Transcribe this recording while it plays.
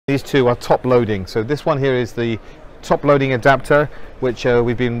These two are top loading. So this one here is the top loading adapter, which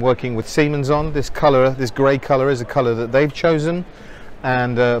we've been working with Siemens on. This color, this grey color, is a color that they've chosen,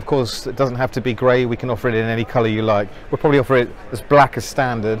 and of course it doesn't have to be grey. We can offer it in any color you like. We'll probably offer it as black as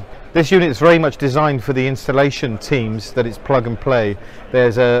standard. This unit is very much designed for the installation teams, that it's plug and play.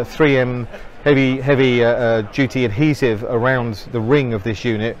 There's a 3M heavy duty adhesive around the ring of this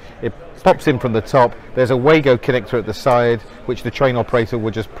unit. It pops in from the top. There's a Wago connector at the side, which the train operator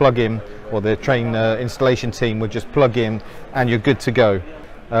would just plug in, or the train installation team would just plug in, and you're good to go.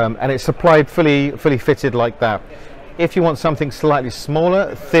 And it's supplied fully fitted like that. If you want something slightly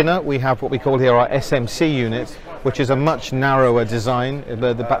smaller, thinner, we have what we call here our SMC unit, which is a much narrower design.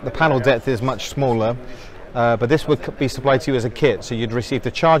 The panel depth is much smaller. But this would be supplied to you as a kit, so you'd receive the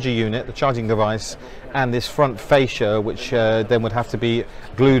charger unit, the charging device, and this front fascia, which then would have to be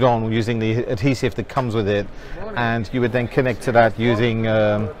glued on using the adhesive that comes with it, and you would then connect to that using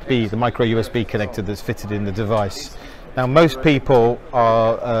the micro USB connector that's fitted in the device. Now most people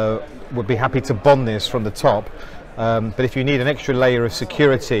would be happy to bond this from the top, but if you need an extra layer of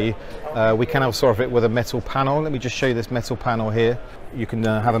security, we can also offer it with a metal panel. Let me just show you this metal panel here. You can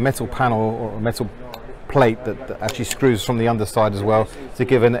have a metal panel or a metal plate that actually screws from the underside as well to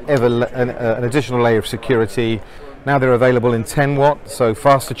give an additional layer of security. Now they're available in 10 watt, so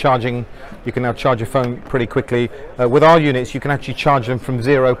faster charging. You can now charge your phone pretty quickly. With our units, you can actually charge them from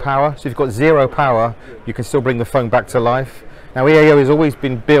 0 power. So if you've got 0 power, you can still bring the phone back to life. Now EAO has always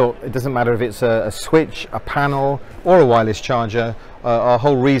been built, it doesn't matter if it's a switch, a panel, or a wireless charger. Our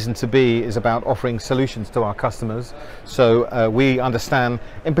whole reason to be is about offering solutions to our customers. So we understand,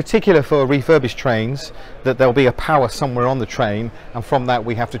 in particular for refurbished trains, that there'll be a power somewhere on the train, and from that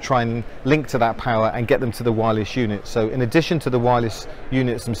we have to try and link to that power and get them to the wireless unit. So in addition to the wireless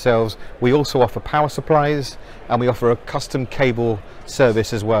units themselves, we also offer power supplies, and we offer a custom cable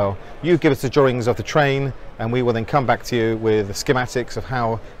service as well. You give us the drawings of the train, and we will then come back to you with the schematics of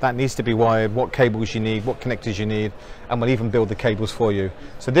how that needs to be wired, what cables you need, what connectors you need, and we'll even build the cables for you.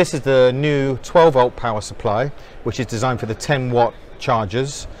 So this is the new 12 volt power supply, which is designed for the 10 watt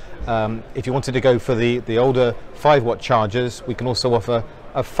chargers. If you wanted to go for the older 5 watt chargers, we can also offer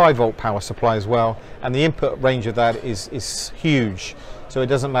a 5 volt power supply as well, and the input range of that is huge. So it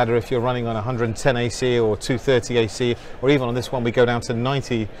doesn't matter if you're running on 110 AC or 230 AC, or even on this one we go down to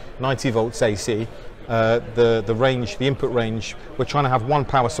 90 volts AC. The range, the input range, we're trying to have one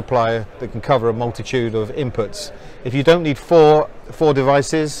power supply that can cover a multitude of inputs. If you don't need four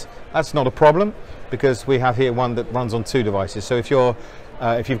devices, that's not a problem, because we have here one that runs on 2 devices. So if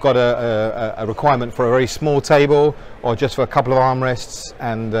you've got a requirement for a very small table, or just for a couple of armrests,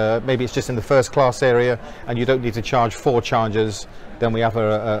 and maybe it's just in the first class area and you don't need to charge 4 chargers, then we have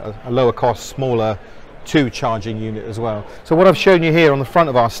a lower cost, smaller 2 charging unit as well. So what I've shown you here on the front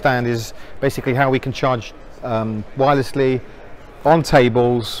of our stand is basically how we can charge wirelessly on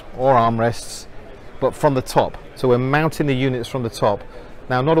tables or armrests, but from the top. So we're mounting the units from the top.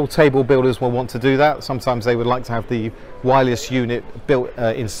 Now not all table builders will want to do that. Sometimes they would like to have the wireless unit built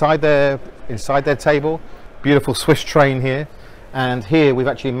inside their table. Beautiful Swiss train here, and here we've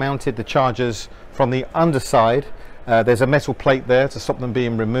actually mounted the chargers from the underside. There's a metal plate there to stop them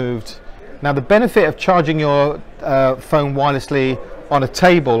being removed. Now the benefit of charging your phone wirelessly on a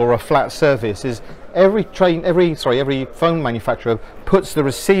table or a flat surface is every phone manufacturer puts the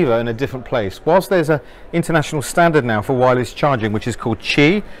receiver in a different place. Whilst there's an international standard now for wireless charging, which is called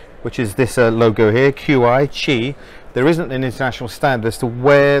QI, which is this logo here, QI, there isn't an international standard as to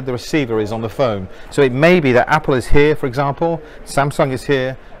where the receiver is on the phone. So it may be that Apple is here, for example, Samsung is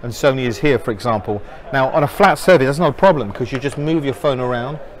here, and Sony is here, for example. Now on a flat surface, that's not a problem, because you just move your phone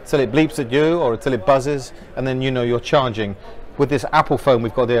around till it bleeps at you or till it buzzes, and then you know you're charging. With this Apple phone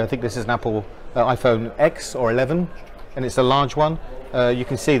we've got there, I think this is an Apple iPhone X or 11, and it's a large one. You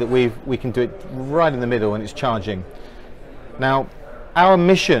can see that we can do it right in the middle and it's charging. Now our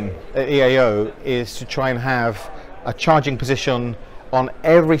mission at EAO is to try and have a charging position on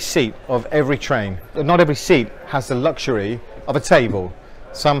every seat of every train. Not every seat has the luxury of a table.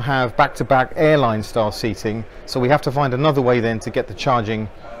 Some have back-to-back airline style seating, so we have to find another way then to get the charging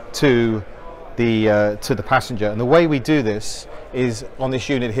to the passenger. And the way we do this is on this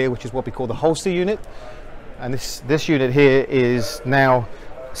unit here, which is what we call the holster unit. And this unit here is now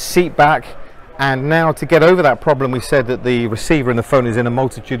seat back. And now to get over that problem, we said that the receiver in the phone is in a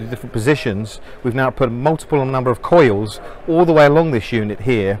multitude of different positions. We've now put a multiple number of coils all the way along this unit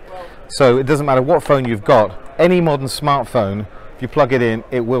here. So it doesn't matter what phone you've got, any modern smartphone, if you plug it in,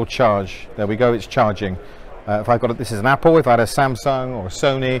 it will charge. There we go, it's charging. If I've got this is an Apple, if I had a Samsung or a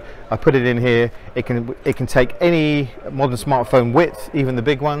Sony, I put it in here. It can take any modern smartphone width, even the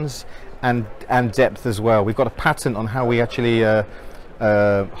big ones, and depth as well. We've got a patent on how we actually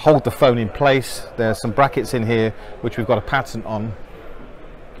hold the phone in place. There are some brackets in here which we've got a patent on.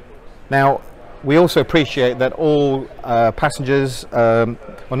 Now, we also appreciate that all passengers, well,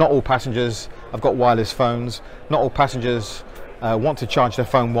 not all passengers have got wireless phones. Not all passengers want to charge their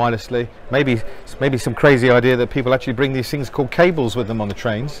phone wirelessly. Maybe some crazy idea that people actually bring these things called cables with them on the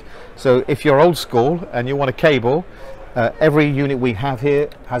trains. So if you're old school and you want a cable, every unit we have here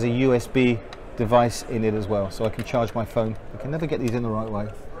has a USB device in it as well, so I can charge my phone. I can never get these in the right way.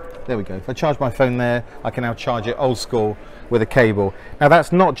 There we go. If I charge my phone there, I can now charge it old school with a cable. Now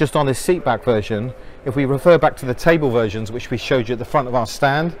that's not just on this seat back version. If we refer back to the table versions, which we showed you at the front of our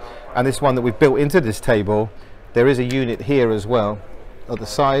stand, and this one that we've built into this table, there is a unit here as well at the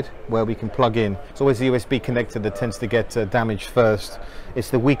side where we can plug in. It's always the USB connector that tends to get damaged first.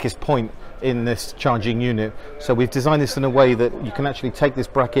 It's the weakest point in this charging unit. So we've designed this in a way that you can actually take this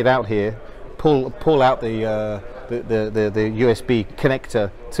bracket out here, pull out the USB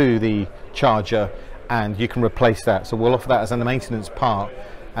connector to the charger, and you can replace that. So we'll offer that as a maintenance part,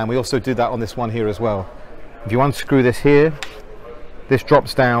 and we also do that on this one here as well. If you unscrew this here, this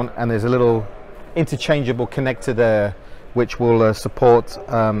drops down and there's a little interchangeable connector there which will support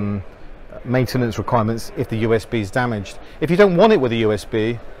maintenance requirements if the USB is damaged. If you don't want it with a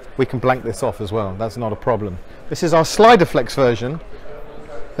USB, we can blank this off as well. That's not a problem. This is our slider flex version.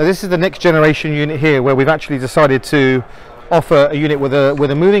 Now this is the next generation unit here, where we've actually decided to offer a unit with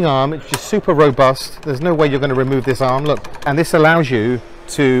a moving arm. It's just super robust. There's no way you're going to remove this arm. Look, and this allows you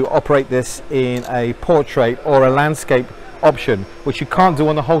to operate this in a portrait or a landscape option, which you can't do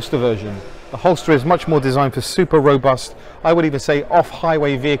on the holster version. The holster is much more designed for super robust, I would even say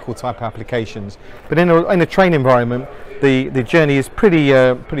off-highway vehicle type applications. But in a train environment, the journey is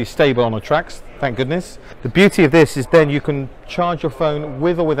pretty stable on the tracks, thank goodness. The beauty of this is then you can charge your phone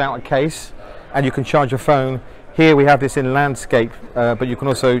with or without a case, and you can charge your phone. Here we have this in landscape, but you can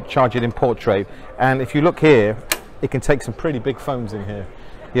also charge it in portrait. And if you look here, it can take some pretty big phones in here.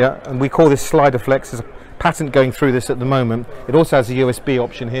 Yeah, and we call this slider flex. There's a patent going through this at the moment. It also has a USB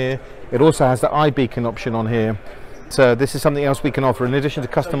option here. It also has the iBeacon option on here. So this is something else we can offer. In addition to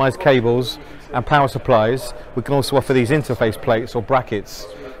customized cables and power supplies, we can also offer these interface plates or brackets.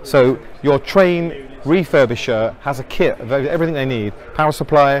 So your train refurbisher has a kit of everything they need: power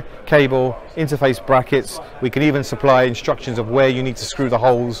supply, cable, interface brackets. We can even supply instructions of where you need to screw the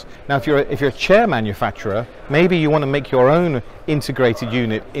holes. Now if you're a chair manufacturer, maybe you want to make your own integrated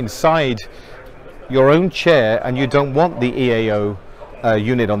unit inside your own chair and you don't want the EAO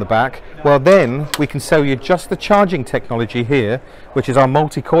unit on the back, well then we can sell you just the charging technology here, which is our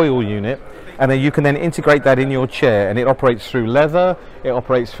multi-coil unit, and then you can then integrate that in your chair, and it operates through leather, it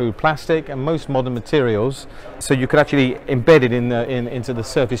operates through plastic and most modern materials, so you could actually embed it into the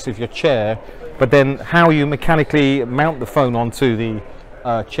surface of your chair. But then how you mechanically mount the phone onto the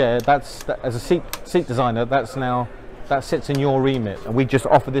chair, as a seat designer, that sits in your remit, and we just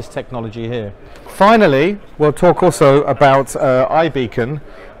offer this technology here. Finally, we'll talk also about iBeacon.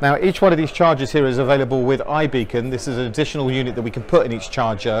 Now each one of these chargers here is available with iBeacon. This is an additional unit that we can put in each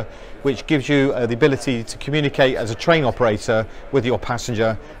charger, which gives you the ability to communicate as a train operator with your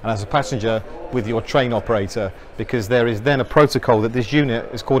passenger, and as a passenger with your train operator, because there is then a protocol that this unit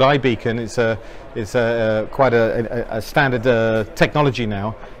is called iBeacon. It's quite a standard technology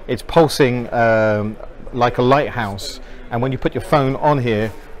now. It's pulsing like a lighthouse, and when you put your phone on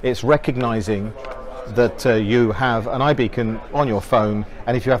here, it's recognizing that you have an iBeacon on your phone,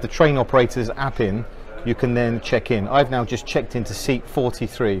 and if you have the train operator's app in, you can then check in. I've now just checked into seat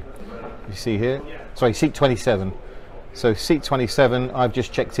 43. You see here, sorry, seat 27. So seat 27 I've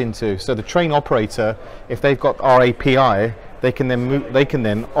just checked into. So the train operator, if they've got our API, they can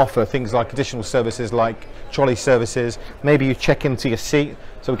then offer things like additional services like trolley services. Maybe you check into your seat,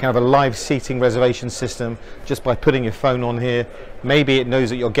 so we can have a live seating reservation system just by putting your phone on here. Maybe it knows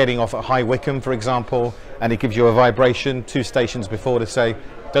that you're getting off at High Wycombe, for example, and it gives you a vibration 2 stations before to say,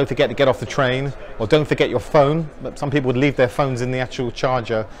 don't forget to get off the train, or don't forget your phone. But some people would leave their phones in the actual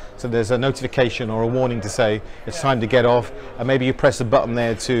charger, so there's a notification or a warning to say it's time to get off, and maybe you press a button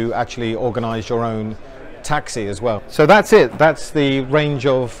there to actually organize your own taxi as well. So that's it. That's the range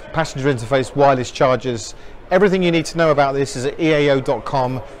of passenger interface wireless chargers. Everything you need to know about this is at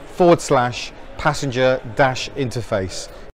eao.com/passenger-interface.